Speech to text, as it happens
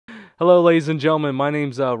Hello ladies and gentlemen, my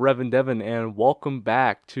name's Revvin Devin and welcome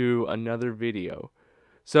back to another video.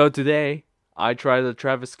 So today, I tried the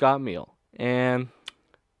Travis Scott meal and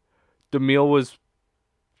the meal was,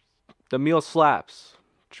 the meal slaps.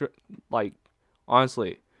 Like,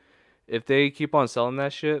 honestly, if they keep on selling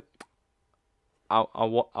that shit,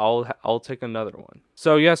 I'll take another one.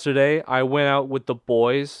 So yesterday, I went out with the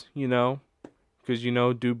boys, because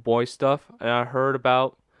do boy stuff, and I heard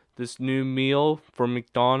about this new meal from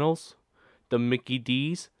McDonald's, the Mickey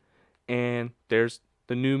D's, and there's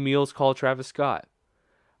the new meal's called Travis Scott.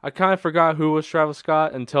 I kind of forgot who was Travis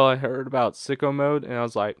Scott until I heard about Sicko Mode, and I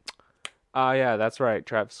was like, ah, yeah, that's right,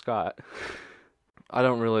 Travis Scott. I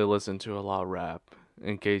don't really listen to a lot of rap,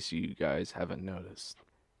 in case you guys haven't noticed.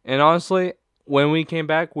 And honestly, when we came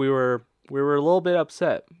back, we were a little bit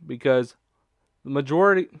upset because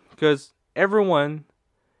because everyone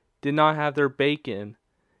did not have their bacon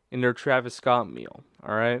in their Travis Scott meal,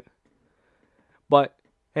 all right? But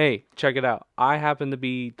hey, check it out. I happen to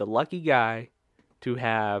be the lucky guy to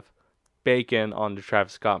have bacon on the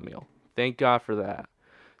Travis Scott meal. Thank God for that.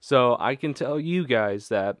 So I can tell you guys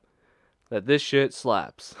that this shit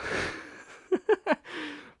slaps.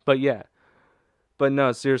 But yeah. But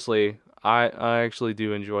no, seriously, I actually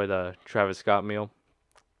do enjoy the Travis Scott meal.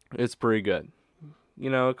 It's pretty good.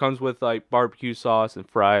 It comes with like barbecue sauce and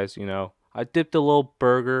fries, I dipped a little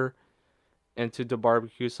burger into the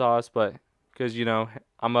barbecue sauce, but because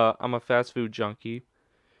I'm a fast food junkie.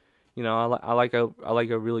 I like a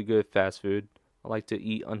really good fast food. I like to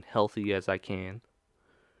eat unhealthy as I can.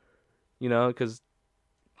 Because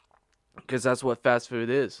that's what fast food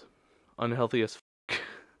is, unhealthy as fuck.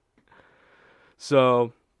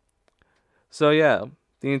 So yeah,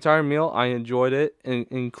 the entire meal I enjoyed it,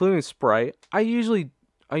 including Sprite. I usually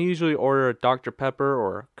order a Dr. Pepper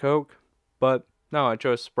or a Coke, but no, I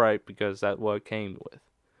chose Sprite because that's what it came with.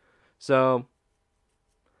 So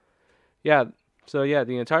yeah,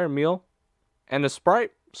 the entire meal and the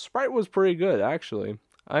Sprite was pretty good actually.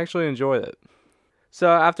 I actually enjoyed it. So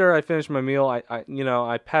after I finished my meal,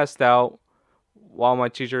 I passed out while my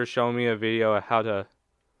teacher was showing me a video of how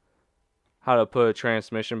to put a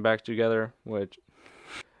transmission back together, which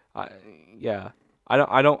I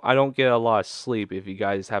don't get a lot of sleep if you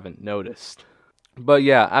guys haven't noticed. But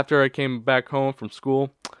yeah, after I came back home from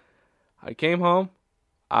school, I came home,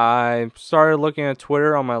 I started looking at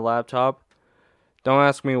Twitter on my laptop. Don't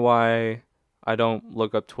ask me why I don't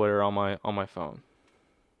look up Twitter on my phone.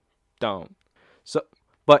 Don't. So,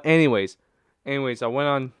 but anyways, I went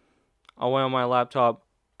on my laptop,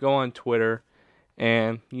 go on Twitter,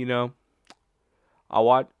 and I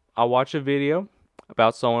watch a video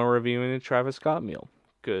about someone reviewing the Travis Scott meal,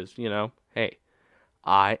 cause hey,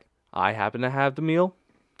 I happen to have the meal,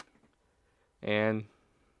 and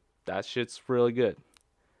that shit's really good.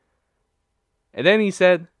 And then he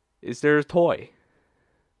said, "Is there a toy?"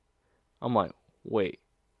 I'm like, wait,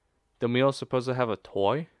 the meal's supposed to have a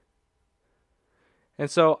toy? And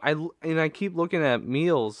so I keep looking at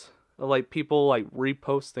meals of like people like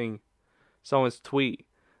reposting someone's tweet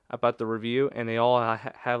about the review, and they all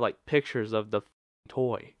have like pictures of the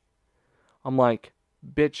toy. I'm like,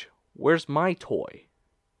 bitch, where's my toy?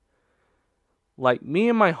 Like me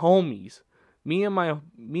and my homies, me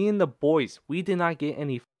and the boys, we did not get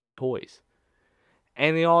any toys,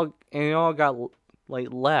 and they all got like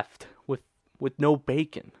left with no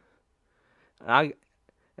bacon. And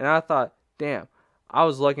I thought, damn, I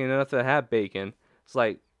was lucky enough to have bacon. It's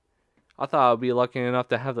like, I thought I'd be lucky enough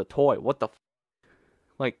to have the toy. What the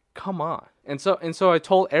like, come on. And so I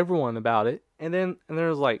told everyone about it, and then it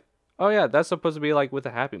was like, oh yeah, that's supposed to be like with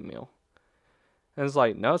a Happy Meal. And it's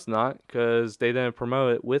like, no, it's not, because they didn't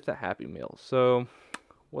promote it with a Happy Meal. So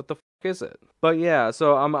what the is it? But yeah,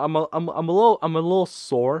 so I'm a little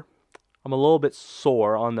sore. I'm a little bit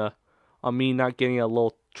sore on me not getting a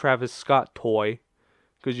little Travis Scott toy,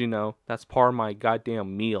 because that's part of my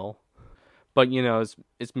goddamn meal. But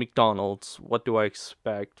it's McDonald's. What do I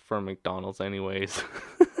expect from McDonald's anyways?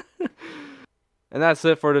 And that's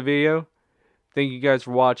it for the video. Thank you guys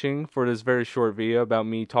for watching for this very short video about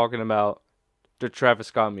me talking about the Travis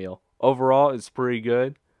Scott meal. Overall, it's pretty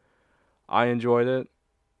good. I enjoyed it.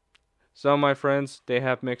 Some of my friends, they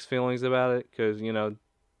have mixed feelings about it because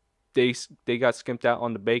they got skimped out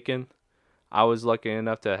on the bacon. I was lucky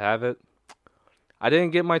enough to have it. I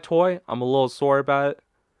didn't get my toy. I'm a little sore about it,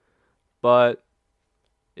 but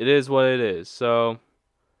it is what it is. So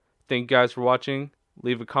thank you guys for watching.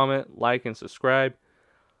 Leave a comment, like, and subscribe.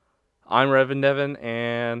 I'm Revvin Devin,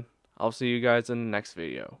 and I'll see you guys in the next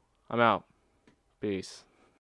video. I'm out. Peace.